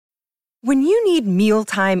When you need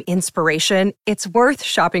mealtime inspiration, it's worth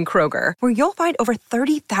shopping Kroger, where you'll find over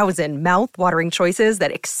 30,000 mouth-watering choices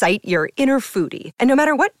that excite your inner foodie. And no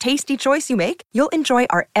matter what tasty choice you make, you'll enjoy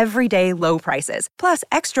our everyday low prices, plus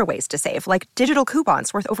extra ways to save, like digital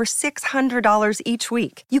coupons worth over $600 each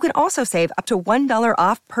week. You can also save up to $1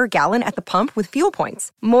 off per gallon at the pump with fuel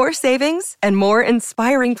points. More savings and more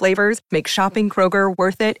inspiring flavors make shopping Kroger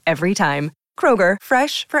worth it every time. Kroger,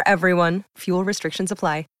 fresh for everyone. Fuel restrictions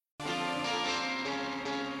apply.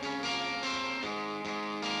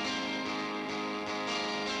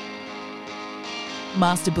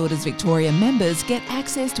 Master Builders Victoria members get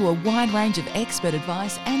access to a wide range of expert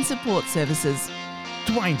advice and support services.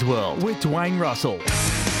 Dwayne's World with Dwayne Russell.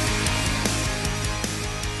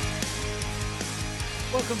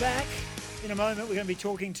 Welcome back. In a moment, we're going to be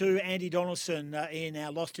talking to Andy Donaldson in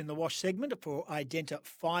our Lost in the Wash segment for Identa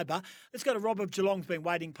Fibre. Let's go to Rob of Geelong, who's been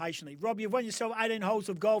waiting patiently. Rob, you've won yourself 18 holes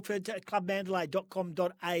of golf at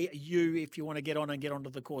clubmandalay.com.au if you want to get on and get onto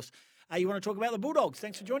the course. You want to talk about the Bulldogs?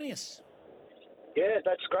 Thanks for joining us. Yeah,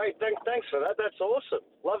 that's great. Thanks for that. That's awesome.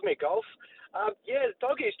 Love me golf.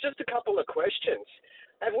 Doggies, just a couple of questions.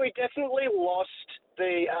 Have we definitely lost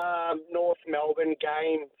the North Melbourne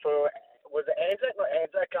game for, was it Anzac? Not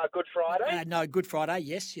Anzac, Good Friday? No, Good Friday.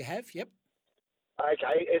 Yes, you have. Yep.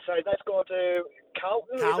 Okay, so that's gone to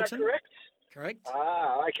Carlton, is that correct? Correct.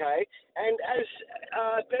 Okay. And has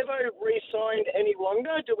Bevo re-signed any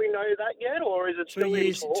longer? Do we know that yet, or is it still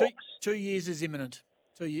in talks? 2 years is imminent.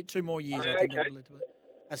 2 more years, I think. Okay.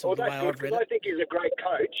 That's the way I've read it. I think he's a great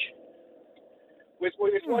coach. With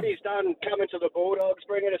what he's done coming to the Bulldogs,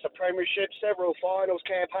 bringing us a premiership, several finals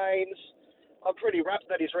campaigns, I'm pretty rapt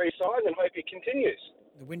that he's re-signed and hope he continues.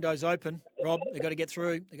 The window's open, Rob. They've got to get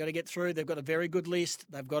through. They've got a very good list.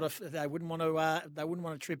 They wouldn't want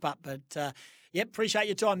to trip up. But appreciate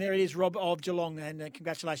your time. There it is, Rob of Geelong, and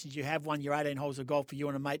congratulations, you have won your 18 holes of golf for you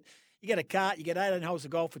and a mate. You get a cart, you get 18 holes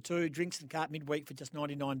of golf for 2, drinks and cart midweek for just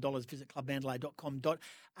 $99. Visit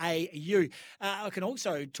clubmandalay.com.au. I can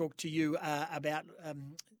also talk to you about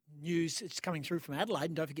news. It's coming through from Adelaide,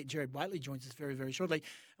 and don't forget Gerard Whateley joins us very, very shortly.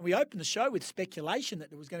 And we opened the show with speculation that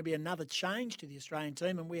there was going to be another change to the Australian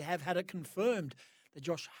team, and we have had it confirmed that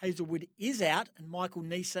Josh Hazelwood is out and Michael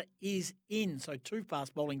Neser is in. So 2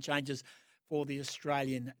 fast bowling changes for the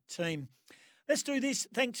Australian team. Let's do this.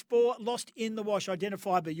 Thanks for Lost in the Wash. Identa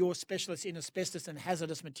Fibre, your specialist in asbestos and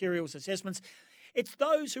hazardous materials assessments. It's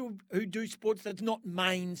those who do sports that's not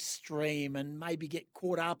mainstream and maybe get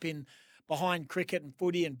caught up in behind cricket and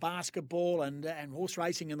footy and basketball and horse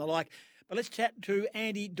racing and the like. But let's chat to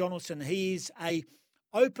Andy Donaldson. He is a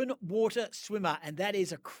open water swimmer, and that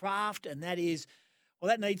is a craft, and that is, well,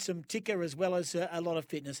 that needs some ticker as well as a lot of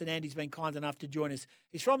fitness, and Andy's been kind enough to join us.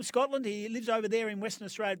 He's from Scotland. He lives over there in Western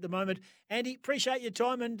Australia at the moment. Andy, appreciate your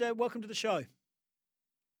time and welcome to the show.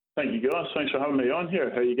 Thank you, guys. Thanks for having me on here.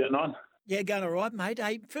 How are you getting on? Yeah, going all right, mate.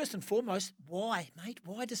 Hey, first and foremost, why, mate?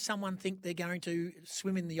 Why does someone think they're going to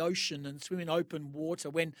swim in the ocean and swim in open water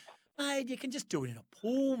when, mate, you can just do it in a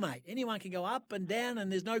pool, mate? Anyone can go up and down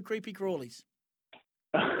and there's no creepy crawlies.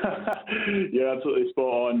 Yeah, absolutely spot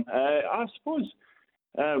on. I suppose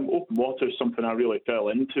open water is something I really fell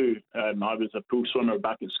into. I was a pool swimmer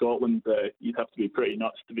back in Scotland. You'd have to be pretty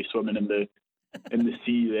nuts to be swimming in the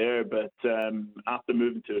sea there. But after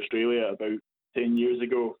moving to Australia about 10 years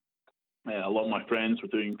ago, a lot of my friends were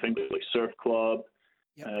doing things like surf club,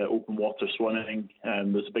 open water swimming.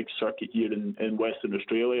 There's a big circuit here in Western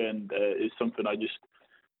Australia, and it's something I just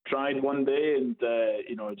tried one day, and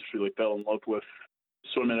I just really fell in love with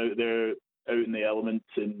swimming out there, out in the elements,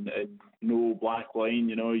 and no black line.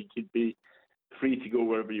 You could be free to go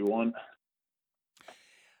wherever you want.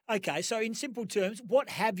 Okay, so in simple terms, what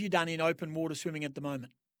have you done in open water swimming at the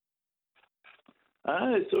moment?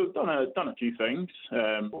 So I've done a few things.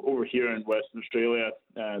 Over here in Western Australia,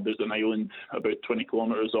 there's an island about 20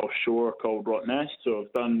 kilometres offshore called Rottnest. So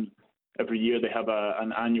I've done, every year they have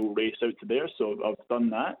an annual race out to there. So I've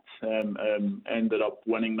done that. Ended up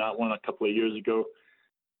winning that one a couple of years ago.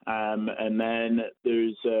 And then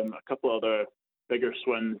there's a couple other bigger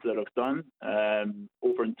swims that I've done.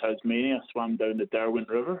 Over in Tasmania, I swam down the Derwent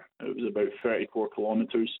River. It was about 34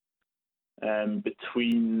 kilometres.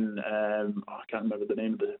 Between, I can't remember the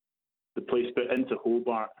name of the place, but into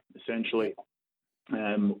Hobart, essentially.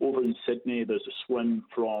 Over in Sydney, there's a swim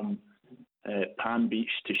from Palm Beach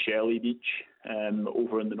to Shelley Beach.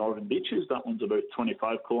 Over in the Northern Beaches, that one's about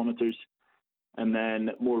 25 kilometres. And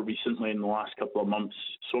then more recently, in the last couple of months,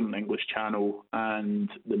 swum the English Channel and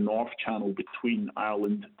the North Channel between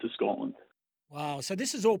Ireland to Scotland. Wow. So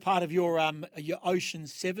this is all part of your Ocean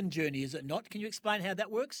 7 journey, is it not? Can you explain how that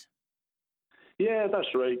works? Yeah, that's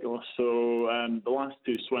right, Gus. So the last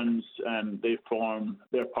two swims, they're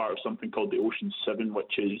part of something called the Ocean 7,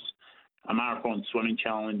 which is a marathon swimming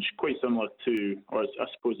challenge, quite similar to, or I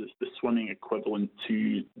suppose it's the swimming equivalent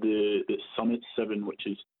to the Summit 7, which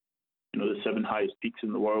is, the 7 highest peaks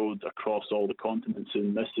in the world across all the continents.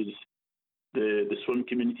 And this is the swim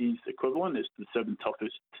community's equivalent. It's the 7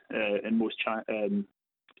 toughest and most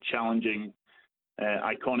challenging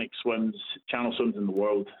iconic channel swims in the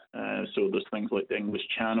world. So there's things like the English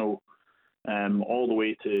Channel, all the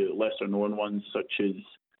way to lesser known ones such as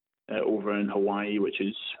over in Hawaii,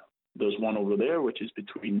 there's one over there which is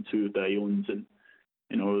between two of the islands, and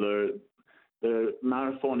they're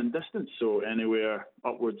marathon in distance, so anywhere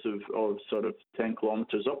upwards of sort of 10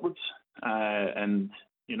 kilometres upwards, and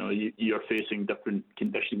you're facing different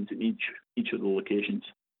conditions in each of the locations.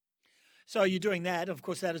 So you're doing that. Of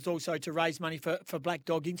course, that is also to raise money for Black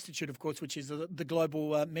Dog Institute, of course, which is the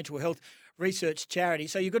global mental health research charity.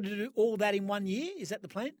 So you've got to do all that in 1 year? Is that the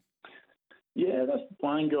plan? Yeah, that's the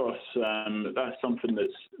plan, Gus. That's something that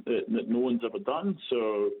no one's ever done.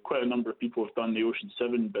 So quite a number of people have done the Ocean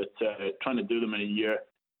 7, but trying to do them in a year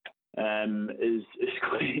is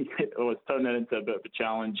quite, it's turning into a bit of a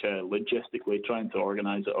challenge logistically, trying to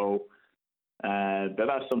organise it all. But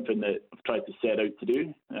that's something that I've tried to set out to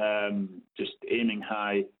do, just aiming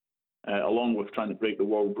high, along with trying to break the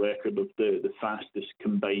world record of the fastest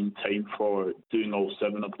combined time for doing all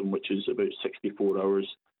 7 of them, which is about 64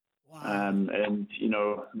 hours. Wow. And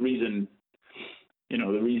the reason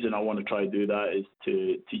I want to try to do that is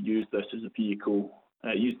to use this as a vehicle,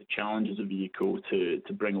 use the challenge as a vehicle to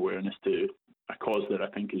bring awareness to a cause that I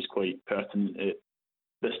think is quite pertinent at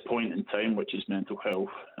this point in time, which is mental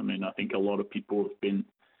health. I mean, I think a lot of people have been,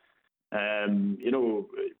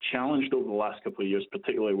 challenged over the last couple of years,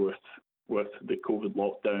 particularly with the COVID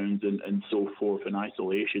lockdowns and so forth and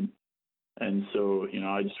isolation. And so,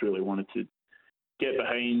 I just really wanted to get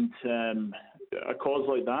behind a cause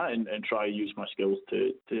like that and try to use my skills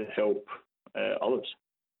to help others.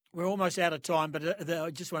 We're almost out of time, but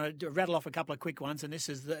I just want to rattle off a couple of quick ones, and this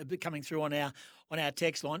is coming through on our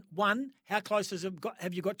text line. One, how close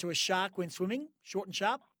have you got to a shark when swimming? Short and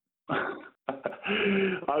sharp? I've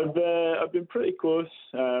been pretty close.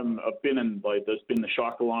 I've been in there's been the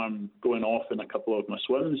shark alarm going off in a couple of my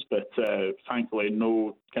swims, but thankfully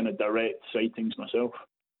no kind of direct sightings myself.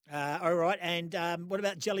 All right, and what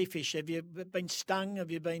about jellyfish? Have you been stung?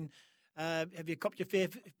 Have you copped your fair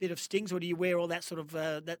bit of stings, or do you wear all that sort of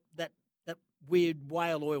that weird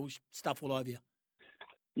whale oil stuff all over you?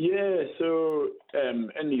 Yeah, so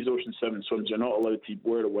in these Ocean 7 swims, you're not allowed to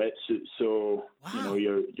wear a wetsuit, so wow.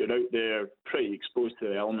 You're out there pretty exposed to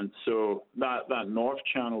the elements. So that North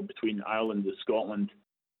Channel between Ireland and Scotland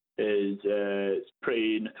is it's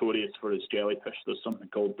pretty notorious for its jellyfish. There's something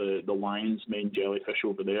called the lion's mane jellyfish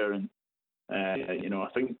over there, and I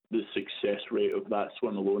think the success rate of that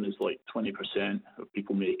swim alone is like 20% of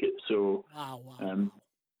people make it. So wow.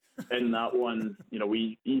 in that one,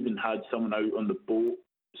 we even had someone out on the boat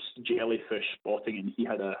jellyfish spotting, and he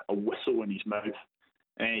had a whistle in his mouth.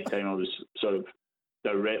 Anytime I was sort of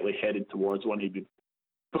directly headed towards one, he would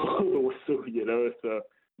blow the whistle, so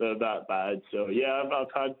they're that bad. So yeah,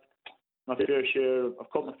 I've had my fair share. I've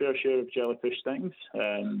caught my fair share of jellyfish stings,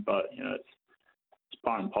 but it's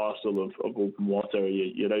part and parcel of open water.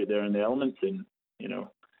 You're out there in the elements, and you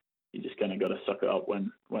just kind of got to suck it up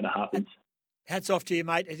when it happens. Hats off to you,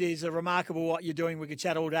 mate. It is remarkable what you're doing. We could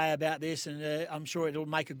chat all day about this, and I'm sure it'll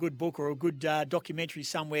make a good book or a good documentary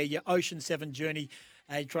somewhere. Your Ocean 7 journey,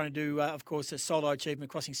 trying to do, of course, a solo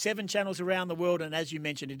achievement, crossing 7 channels around the world. And as you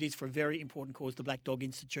mentioned, it is for a very important cause, the Black Dog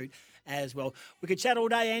Institute as well. We could chat all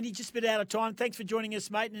day, Andy, just a bit out of time. Thanks for joining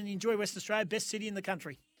us, mate, and enjoy Western Australia, best city in the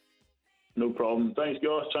country. No problem. Thanks,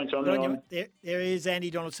 Gus. Thanks, Andy. There is Andy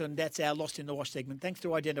Donaldson. That's our Lost in the Wash segment. Thanks to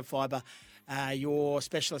Identifiber, your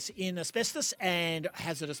specialist in asbestos and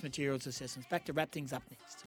hazardous materials assessments. Back to wrap things up next.